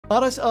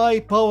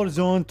RSI Power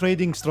Zone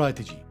Trading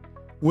Strategy.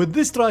 With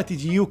this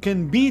strategy, you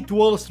can beat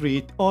Wall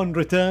Street on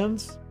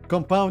returns,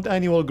 compound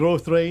annual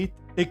growth rate,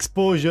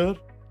 exposure,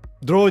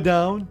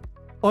 drawdown,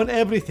 on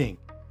everything.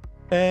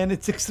 And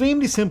it's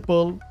extremely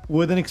simple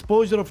with an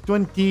exposure of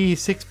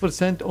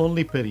 26%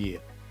 only per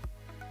year.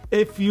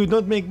 If you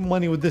don't make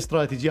money with this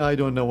strategy, I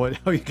don't know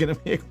how you're gonna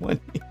make money.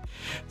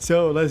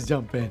 So let's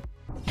jump in.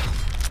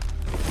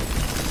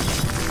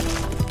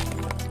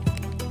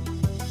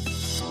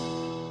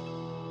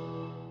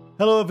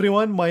 Hello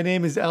everyone, my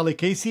name is Ali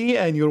Casey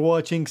and you're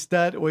watching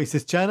Stat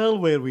Oasis channel,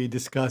 where we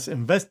discuss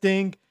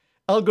investing,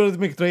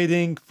 algorithmic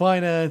trading,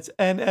 finance,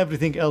 and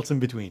everything else in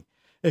between.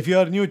 If you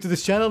are new to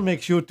this channel,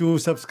 make sure to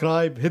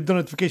subscribe, hit the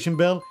notification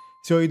bell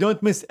so you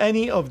don't miss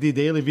any of the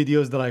daily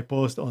videos that I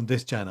post on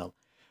this channel.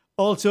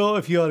 Also,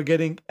 if you are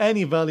getting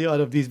any value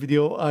out of this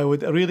video, I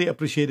would really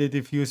appreciate it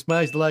if you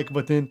smash the like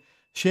button,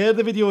 share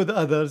the video with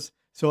others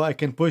so I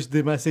can push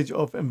the message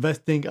of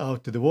investing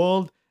out to the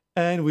world,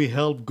 and we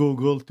help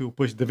Google to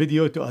push the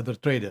video to other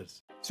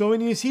traders. So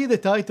when you see the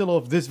title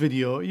of this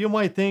video, you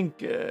might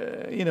think,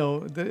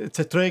 it's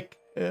a trick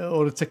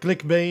or it's a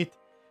clickbait.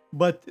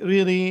 But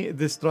really,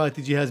 this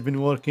strategy has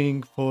been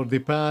working for the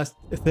past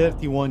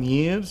 31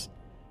 years,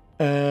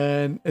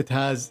 and it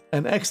has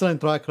an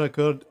excellent track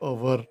record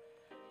over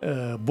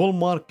bull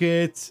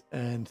markets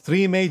and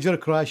 3 major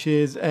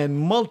crashes and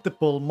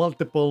multiple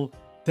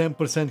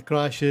 10%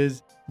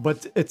 crashes.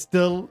 But it's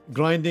still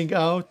grinding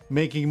out,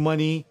 making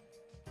money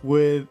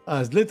with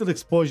as little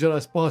exposure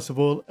as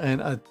possible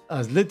and at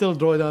as little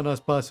drawdown as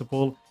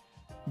possible,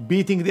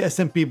 beating the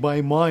S&P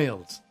by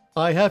miles.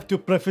 I have to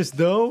preface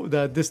though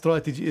that this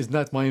strategy is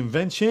not my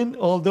invention,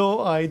 although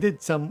I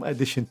did some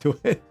addition to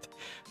it.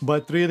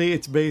 But really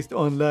it's based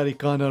on Larry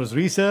Connor's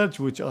research,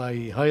 which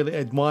I highly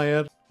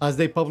admire, as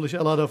they publish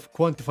a lot of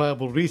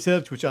quantifiable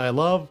research, which I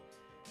love.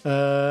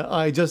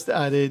 I just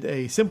added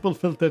a simple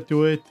filter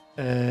to it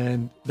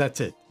and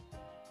that's it.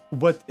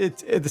 But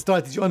the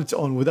strategy on its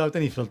own, without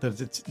any filters,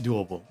 it's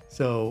doable.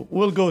 So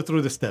we'll go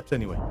through the steps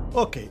anyway.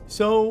 Okay,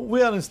 so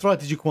we are in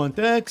Strategy Quant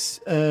X,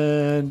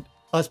 and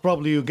as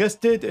probably you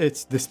guessed it,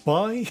 it's the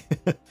SPY,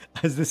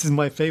 as this is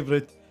my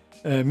favorite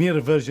mirror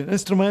version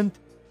instrument.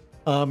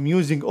 I'm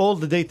using all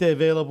the data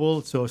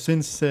available, so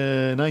since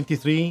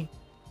February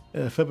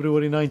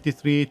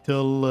 93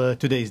 till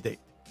today's date.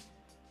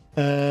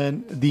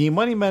 And the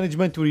money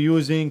management, we're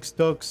using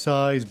stock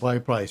size by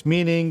price,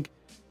 meaning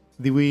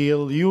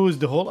we'll use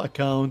the whole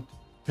account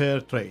per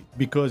trade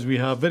because we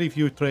have very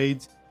few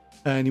trades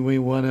and we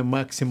want to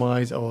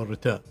maximize our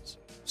returns.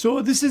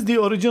 So this is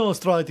the original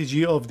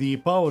strategy of the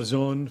power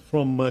zone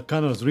from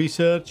Connor's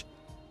research,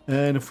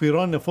 and if we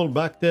run a full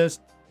backtest,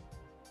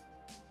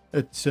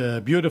 it's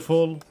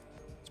beautiful.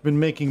 It's been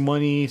making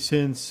money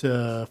since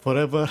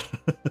forever.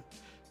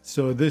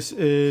 So this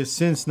is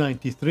since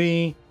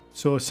 93.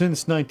 So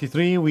since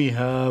 93 we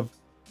have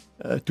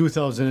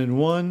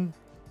 2001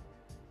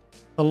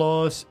 a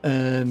loss,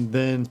 and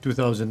then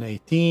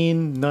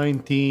 2018,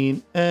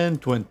 19,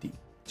 and 20.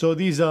 So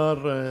these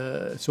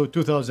are so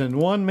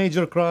 2001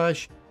 major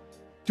crash,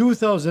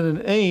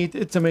 2008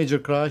 it's a major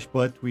crash,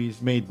 but we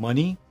made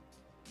money,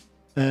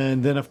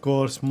 and then of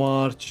course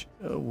March,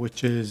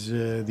 which is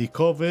the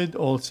COVID,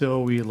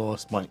 also we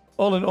lost money.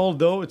 All in all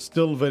though, it's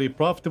still very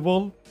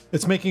profitable.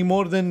 It's making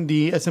more than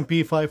the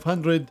S&P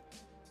 500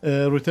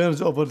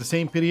 returns over the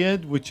same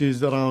period, which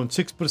is around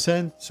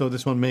 6%. So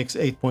this one makes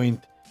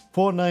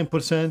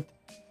 8.49%,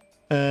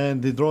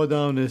 and the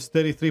drawdown is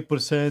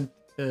 33%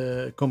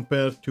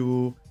 compared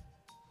to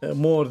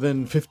more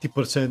than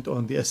 50%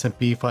 on the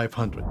S&P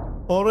 500.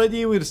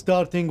 Already we're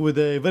starting with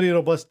a very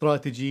robust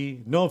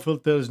strategy, no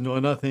filters, no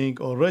nothing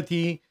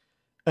already,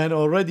 and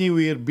already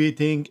we're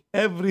beating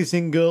every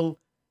single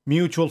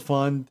mutual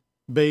fund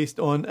based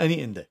on any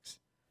index.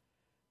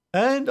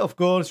 And of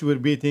course we're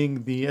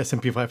beating the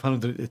S&P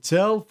 500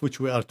 itself, which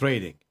we are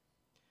trading.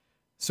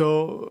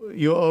 So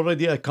you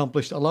already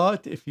accomplished a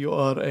lot. If you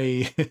are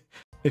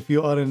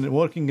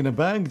working in a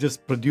bank,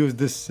 just produce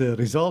this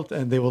result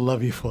and they will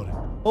love you for it.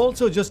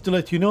 Also, just to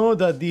let you know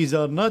that these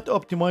are not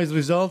optimized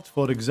results.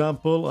 For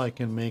example, I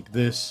can make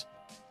this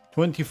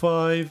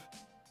 25.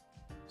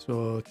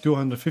 So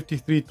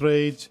 253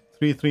 trades,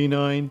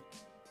 339.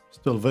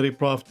 Still very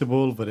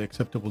profitable, very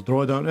acceptable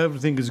drawdown.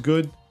 Everything is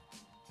good.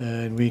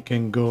 And we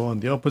can go on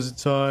the opposite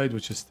side,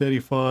 which is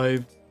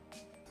 35.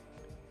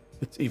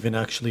 It's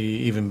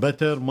even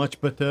better,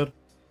 much better.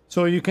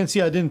 So you can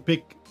see I didn't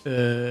pick,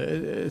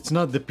 it's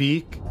not the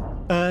peak.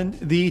 And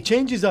the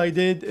changes I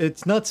did,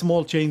 it's not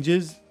small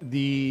changes.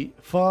 The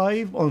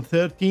 5 on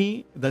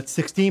 30, that's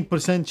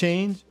 16%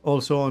 change,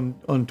 also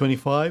on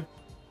 25.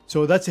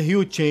 So that's a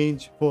huge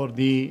change for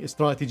the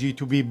strategy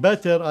to be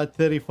better at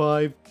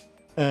 35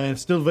 and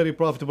still very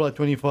profitable at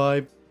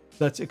 25.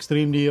 That's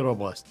extremely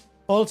robust.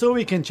 Also,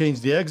 we can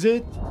change the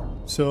exit.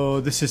 So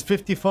this is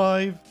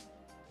 55.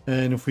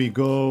 And if we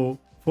go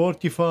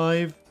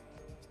 45,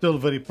 still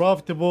very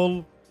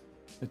profitable.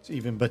 It's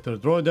even better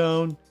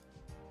drawdown.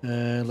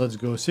 And let's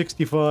go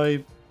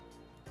 65.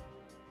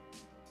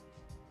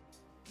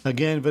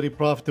 Again, very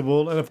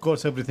profitable. And of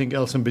course, everything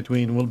else in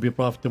between will be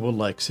profitable,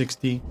 like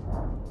 60.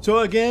 So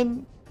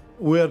again,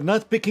 we're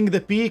not picking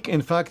the peak.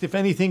 In fact, if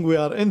anything, we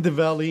are in the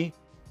valley.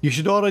 You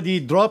should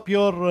already drop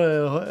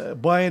your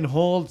buy and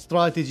hold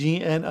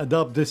strategy and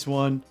adopt this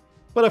one.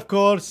 But of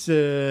course,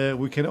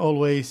 we can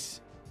always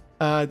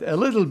add a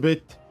little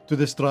bit to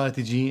the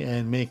strategy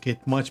and make it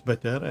much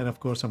better. And of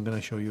course, I'm going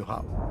to show you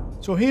how.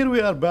 So here we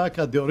are back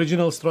at the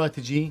original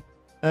strategy.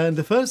 And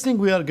the first thing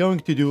we are going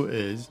to do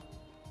is,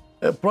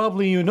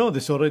 probably you know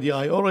this already,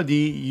 I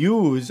already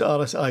use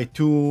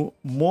RSI2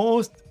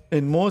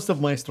 in most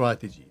of my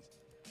strategies.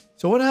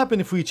 So what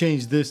happens if we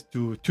change this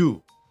to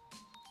 2?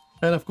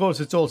 And of course,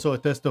 it's also a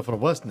test of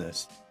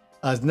robustness,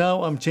 as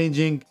now I'm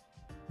changing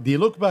the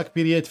look back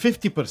period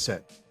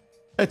 50%.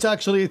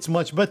 It's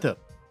much better,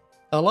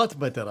 a lot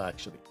better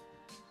actually.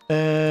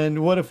 And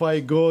what if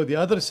I go the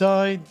other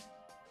side?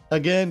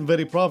 Again,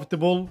 very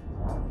profitable.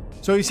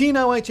 So you see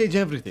now I change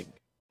everything.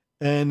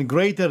 And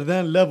greater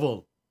than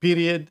level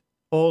period,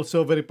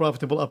 also very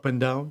profitable up and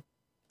down.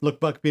 Look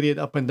back period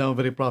up and down,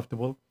 very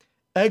profitable.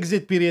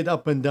 Exit period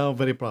up and down,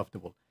 very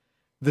profitable.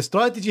 The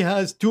strategy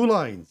has 2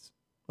 lines,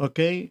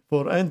 okay?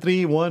 For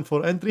entry, one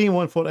for entry,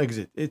 one for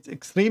exit. It's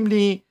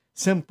extremely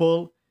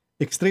simple,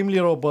 extremely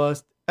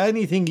robust.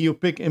 Anything you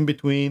pick in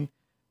between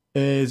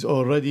is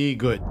already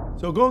good.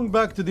 So going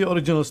back to the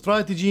original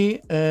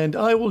strategy, and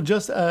I will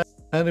just add,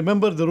 and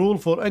remember the rule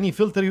for any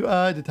filter you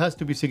add, it has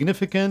to be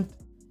significant.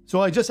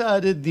 So I just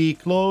added the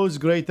close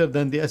greater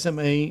than the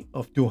SMA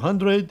of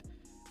 200.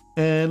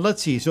 And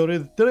let's see, so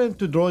return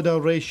to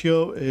drawdown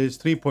ratio is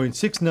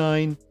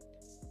 3.69.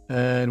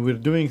 And we're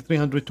doing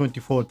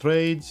 324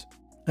 trades.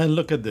 And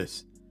look at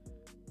this.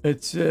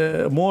 It's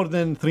more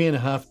than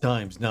 3.5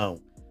 times now.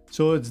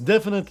 So it's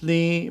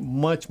definitely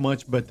much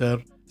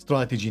better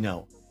strategy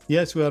now.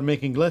 Yes, we are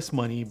making less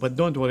money, but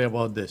don't worry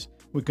about this.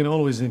 We can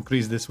always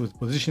increase this with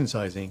position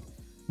sizing,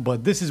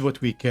 but this is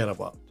what we care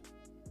about.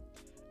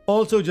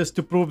 Also, just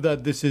to prove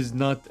that this is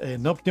not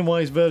an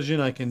optimized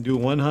version, I can do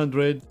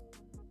 100.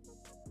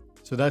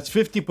 So that's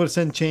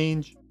 50%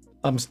 change.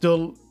 I'm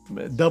still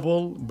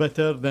double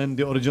better than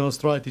the original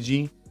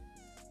strategy.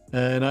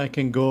 And I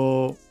can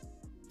go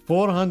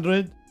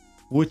 400,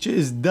 which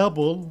is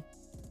double.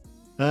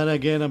 And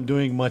again, I'm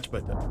doing much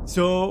better.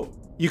 So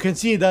you can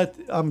see that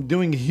I'm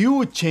doing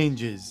huge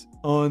changes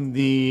on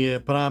the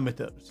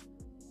parameters.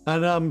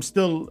 And I'm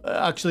still,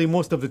 actually,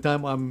 most of the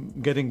time, I'm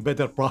getting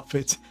better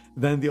profits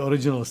than the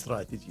original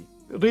strategy.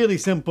 Really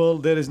simple.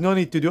 There is no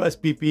need to do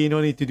SPP, no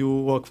need to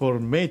do work for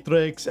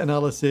matrix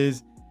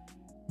analysis.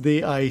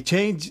 I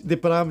change the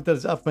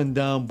parameters up and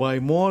down by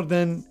more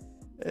than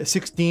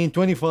 16,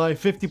 25,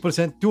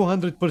 50%,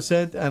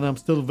 200%, and I'm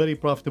still very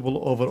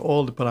profitable over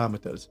all the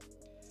parameters.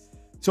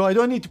 So I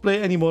don't need to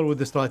play anymore with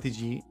the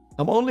strategy.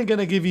 I'm only going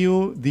to give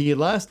you the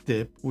last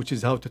tip, which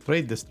is how to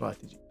trade the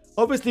strategy.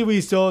 Obviously,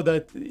 we saw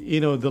that,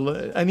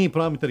 any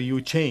parameter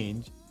you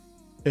change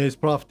is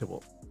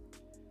profitable.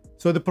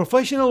 So the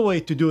professional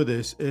way to do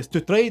this is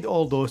to trade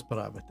all those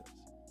parameters.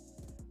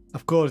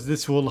 Of course,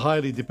 this will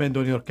highly depend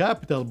on your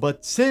capital,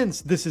 but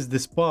since this is the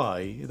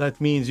SPY, that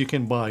means you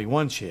can buy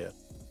 1 share.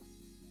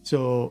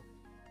 So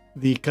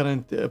the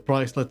current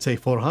price, let's say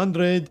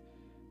 400,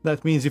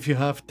 that means if you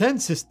have 10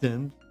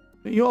 systems,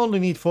 you only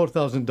need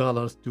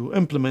 $4,000 to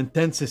implement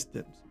 10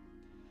 systems.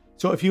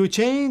 So if you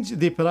change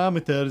the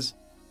parameters,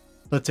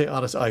 let's say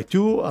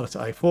RSI2,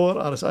 RSI4,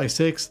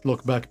 RSI6,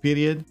 look back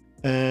period,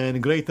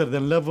 and greater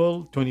than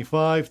level,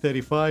 25,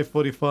 35,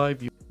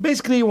 45.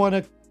 Basically, you want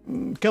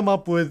to come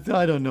up with,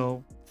 I don't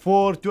know,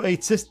 4 to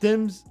 8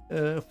 systems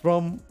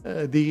from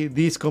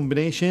these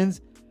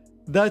combinations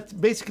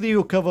that basically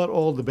you cover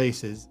all the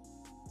bases.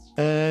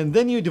 And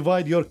then you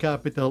divide your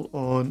capital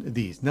on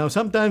these. Now,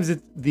 sometimes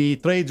the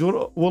trades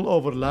will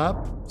overlap.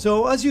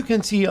 So as you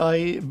can see,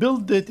 I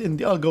built it in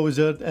the Algo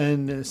wizard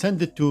and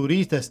send it to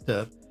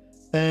retester.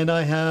 And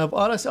I have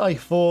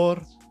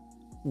RSI4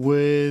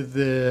 with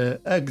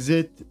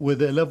exit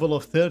with a level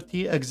of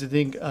 30,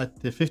 exiting at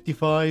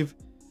 55.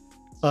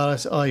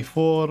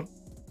 RSI4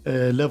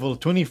 level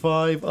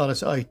 25,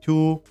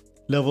 RSI2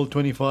 level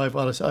 25,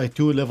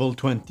 RSI2 level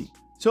 20.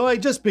 So I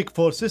just picked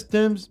 4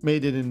 systems,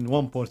 made it in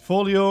one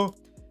portfolio,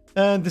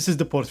 and this is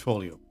the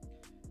portfolio.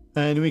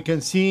 And we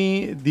can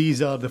see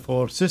these are the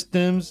 4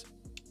 systems,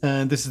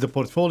 and this is the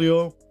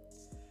portfolio.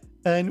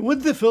 And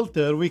with the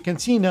filter, we can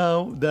see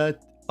now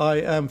that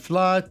I am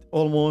flat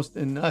almost,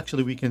 and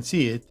actually we can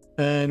see it.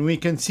 And we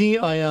can see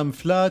I am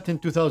flat in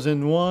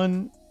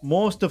 2001,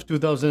 most of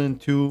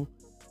 2002,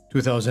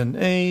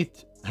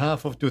 2008,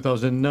 half of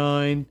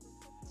 2009,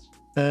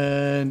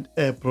 and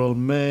April,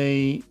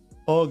 May,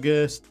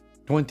 August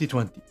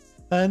 2020.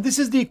 And this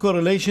is the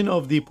correlation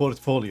of the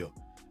portfolio.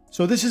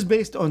 So this is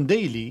based on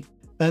daily,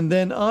 and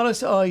then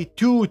RSI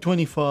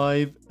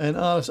 225 and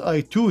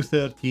RSI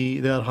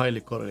 230, they are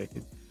highly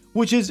correlated,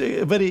 which is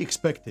very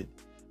expected.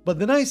 But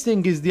the nice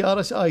thing is the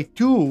RSI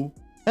 2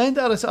 and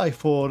RSI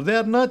 4, they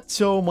are not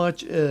so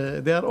much,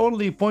 they are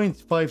only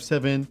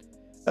 0.57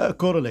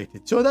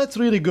 correlated. So that's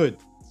really good.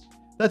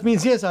 That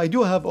means, yes, I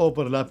do have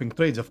overlapping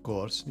trades, of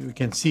course, you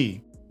can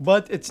see.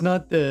 but it's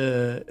not,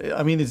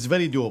 I mean, it's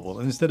very doable.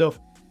 And instead of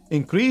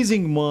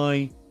increasing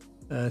my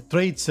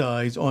trade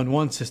size on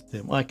one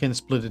system, I can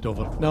split it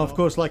over. Now, of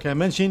course, like I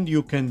mentioned,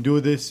 you can do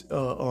this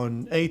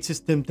on 8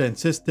 systems, 10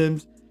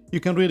 systems. You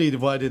can really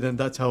divide it, and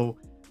that's how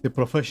the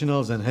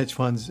professionals and hedge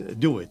funds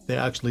do it. They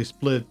actually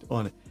split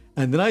on it.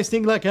 And the nice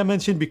thing, like I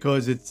mentioned,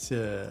 because it's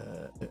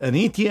an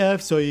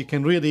ETF, so you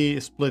can really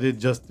split it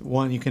just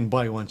one. You can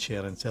buy one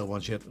share and sell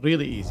one share.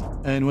 Really easy.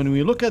 And when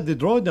we look at the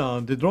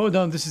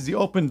drawdown, this is the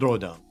open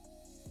drawdown.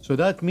 So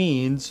that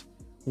means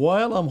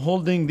while I'm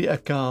holding the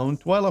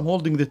account, while I'm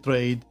holding the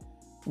trade,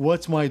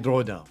 what's my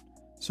drawdown?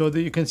 So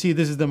that you can see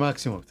this is the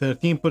maximum,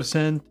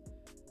 13%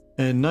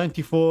 in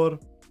 94,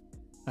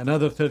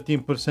 another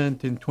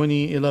 13% in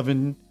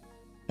 2011,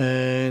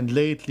 and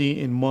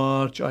lately in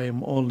March I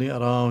am only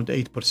around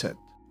 8%.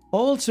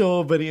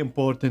 Also very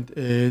important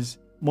is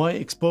my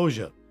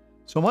exposure.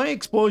 So my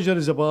exposure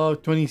is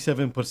about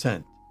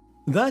 27%.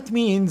 That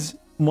means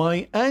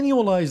my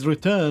annualized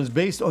returns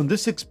based on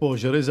this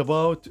exposure is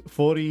about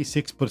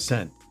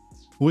 46%,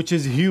 which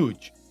is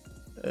huge.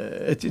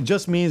 It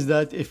just means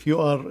that if you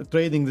are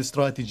trading the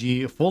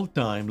strategy full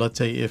time, let's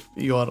say if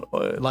you are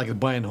like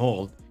buy and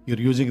hold, you're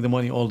using the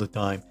money all the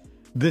time,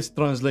 this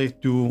translates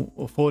to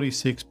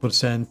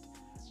 46%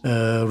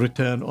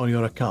 return on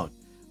your account.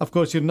 Of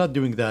course, you're not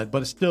doing that,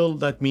 but still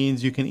that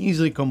means you can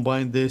easily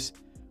combine this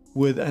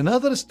with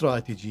another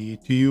strategy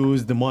to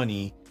use the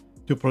money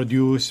to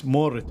produce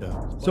more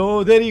returns.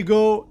 So there you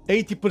go,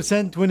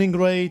 80% winning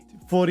rate,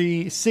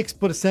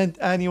 46%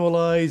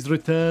 annualized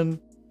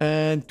return,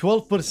 and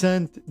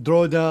 12%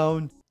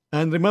 drawdown.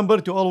 And remember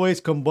to always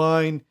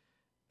combine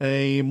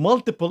a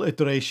multiple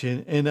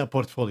iteration in a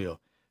portfolio.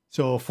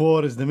 So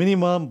 4 is the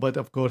minimum, but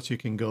of course you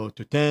can go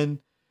to 10,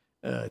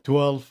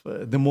 12,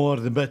 the more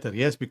the better.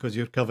 Yes, because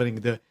you're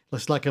covering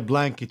it's like a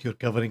blanket, you're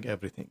covering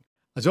everything.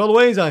 As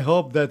always, I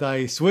hope that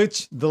I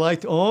switch the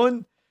light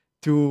on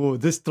to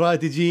this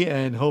strategy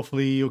and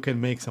hopefully you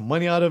can make some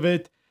money out of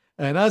it.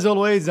 And as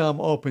always, I'm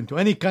open to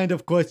any kind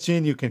of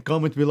question. You can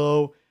comment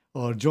below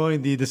or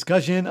join the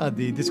discussion at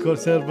the Discord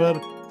server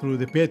through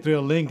the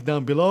Patreon link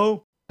down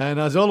below. And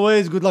as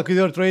always, good luck with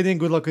your trading,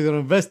 good luck with your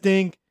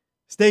investing.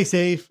 Stay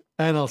safe,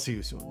 and I'll see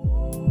you soon.